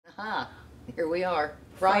Aha, here we are,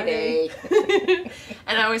 Friday.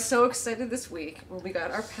 And I was so excited this week when we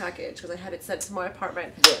got our package, because I had it sent to my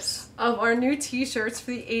apartment, Yes. of our new t-shirts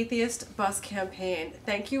for the Atheist Bus Campaign.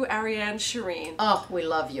 Thank you, Ariane Shireen. Oh, we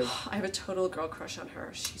love you. I have a total girl crush on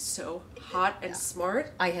her. She's so hot and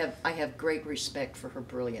smart. I have great respect for her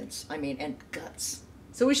brilliance. I mean, and guts.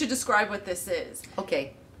 So we should describe what this is.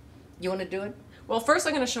 Okay, you want to do it? Well, first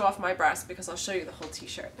I'm going to show off my breast because I'll show you the whole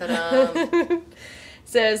t-shirt. Ta-da.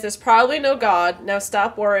 Says, "There's probably no God. Now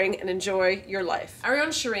stop worrying and enjoy your life." Ariane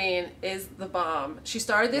Shireen is the bomb. She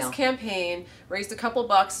started this campaign, raised a couple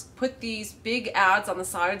bucks, put these big ads on the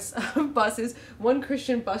sides of buses. One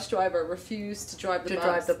Christian bus driver refused to drive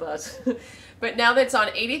the bus. But now that it's on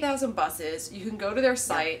 80,000 buses, you can go to their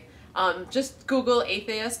site. Just Google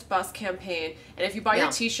Atheist Bus Campaign, and if you buy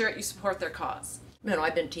your t-shirt, you support their cause. You know,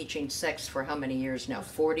 I've been teaching sex for how many years now?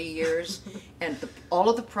 40 years. And all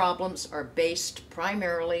of the problems are based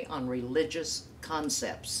primarily on religious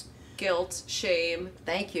concepts. Guilt, shame.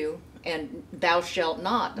 Thank you. And thou shalt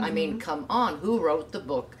not. I mean, come on. Who wrote the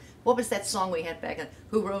book? What was that song we had back then?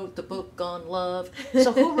 Who wrote the book on love?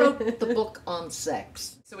 So who wrote the book on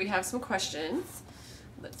sex? So we have some questions.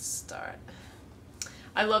 Let's start.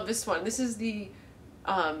 I love this one. This is the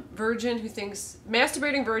masturbating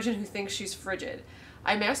virgin who thinks she's frigid.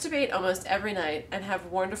 "I masturbate almost every night and have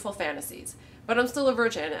wonderful fantasies, but I'm still a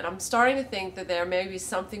virgin, and I'm starting to think that there may be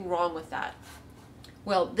something wrong with that."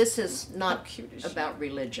 Well, this is not about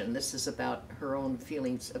religion. This is about her own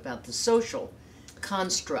feelings about the social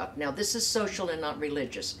construct. Now, this is social and not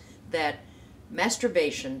religious. That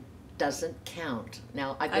masturbation doesn't count.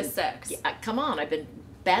 Now, as sex. Come on, I've been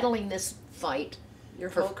battling this fight your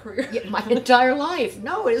whole career. My entire life.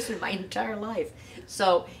 No, it isn't my entire life.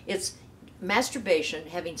 So it's masturbation,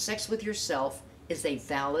 having sex with yourself, is a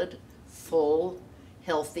valid, full,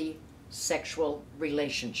 healthy sexual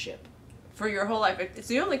relationship. For your whole life. It's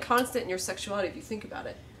the only constant in your sexuality if you think about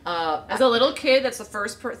it. As a little kid, that's the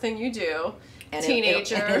first thing you do. And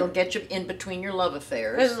teenager. It'll get you in between your love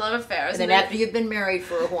affairs. And love affairs. And then after you've been married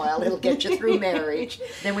for a while, it'll get you through marriage.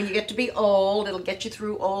 Then when you get to be old, it'll get you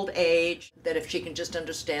through old age. That if she can just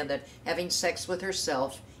understand that having sex with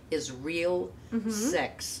herself is real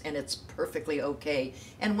sex, and it's perfectly okay.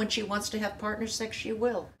 And when she wants to have partner sex, she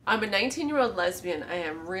will. I'm a 19-year-old lesbian. I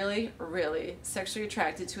am really, really sexually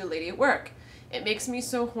attracted to a lady at work. It makes me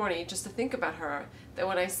so horny just to think about her that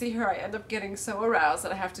when I see her, I end up getting so aroused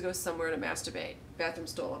that I have to go somewhere to masturbate. Bathroom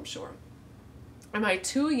stall, I'm sure. Am I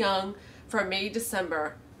too young for a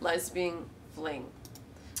May-December lesbian fling?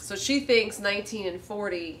 So she thinks 19 and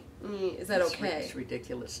 40, is that okay? It's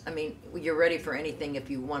ridiculous. I mean, you're ready for anything if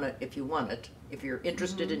you want it, if you're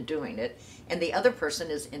interested in doing it, and the other person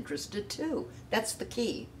is interested too. That's the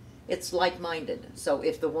key. It's like-minded. So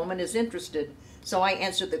if the woman is interested, so I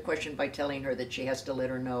answered the question by telling her that she has to let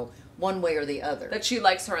her know one way or the other. That she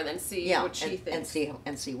likes her and then see what she thinks.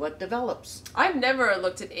 And see what develops. I've never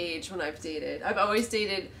looked at age when I've dated. I've always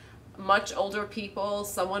dated much older people,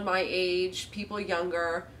 someone my age, people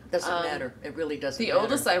younger. Doesn't matter. It really doesn't matter. The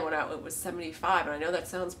oldest I went out with was 75, and I know that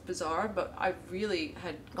sounds bizarre, but I really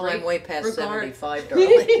had great I'm way past regard. 75,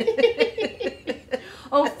 darling.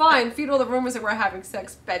 Oh, fine. Feed all the rumors that we're having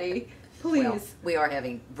sex, Betty. Please. Well, we are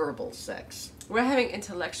having verbal sex. We're having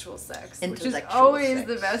intellectual sex, which is Intellectual always sex.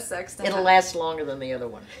 the best sex to have. It'll last longer than the other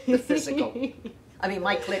one, the physical. I mean,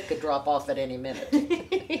 my clit could drop off at any minute.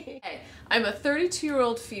 Hey, I'm a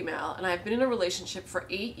 32-year-old female, and I've been in a relationship for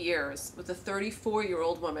 8 years with a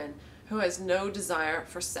 34-year-old woman who has no desire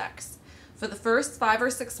for sex. For the first 5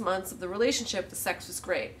 or 6 months of the relationship, the sex was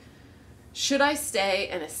great. Should I stay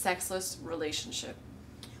in a sexless relationship?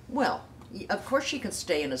 Well, of course she can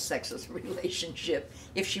stay in a sexless relationship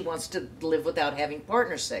if she wants to live without having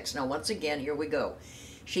partner sex. Now, once again, here we go.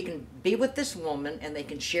 She can be with this woman, and they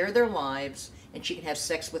can share their lives, and she can have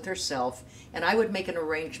sex with herself, and I would make an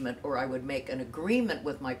arrangement, or I would make an agreement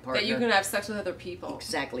with my partner. That you can have sex with other people.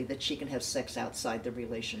 Exactly, that she can have sex outside the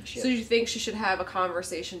relationship. So you think she should have a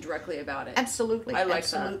conversation directly about it? Absolutely. I like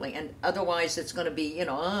absolutely. And otherwise it's going to be,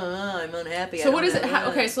 I'm unhappy. So what is it?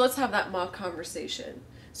 Okay, so let's have that mock conversation.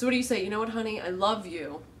 So what do you say? You know what, honey? I love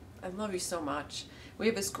you. I love you so much. We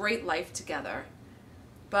have this great life together.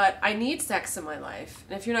 But I need sex in my life.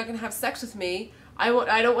 And if you're not going to have sex with me, I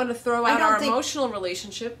don't want to throw out our emotional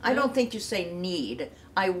relationship. I don't think you say need.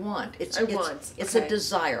 I want. It's a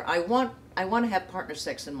desire. I want to have partner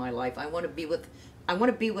sex in my life. I want to be with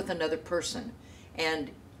another person.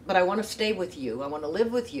 But I want to stay with you. I want to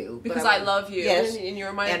live with you. Because I love you. Yes. And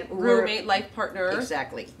you're my roommate, life partner.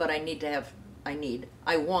 Exactly. But I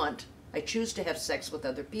choose to have sex with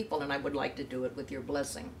other people, and I would like to do it with your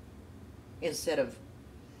blessing. Instead of,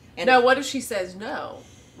 And now, what if she says no?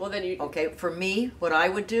 Well, then you... Okay, for me, what I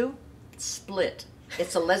would do, split.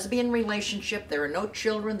 It's a lesbian relationship. There are no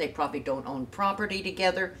children. They probably don't own property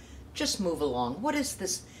together. Just move along. What is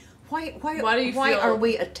this? Why are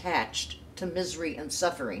we attached to misery and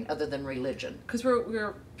suffering other than religion? Because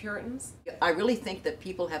we're Puritans? I really think that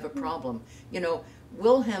people have a problem. You know,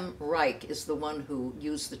 Wilhelm Reich is the one who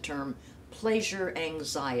used the term pleasure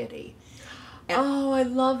anxiety. And I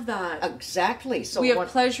love that. Exactly. So we have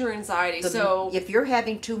pleasure anxiety. So if you're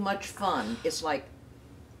having too much fun, it's like,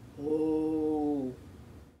 whoa.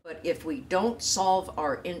 But if we don't solve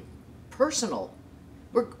our personal,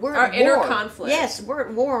 we're our at inner war. conflict. Yes, we're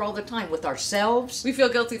at war all the time with ourselves. We feel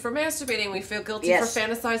guilty for masturbating. We feel guilty for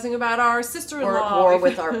fantasizing about our sister-in-law. Or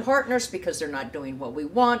with our partners because they're not doing what we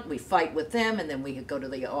want. We fight with them, and then we go to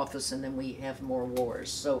the office, and then we have more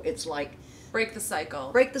wars. So it's like... break the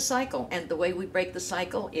cycle. Break the cycle. And the way we break the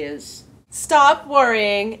cycle is... stop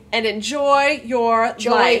worrying and enjoy your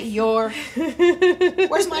life.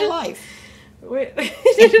 Where's my life?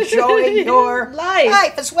 Enjoy your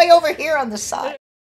life. It's way over here on the side.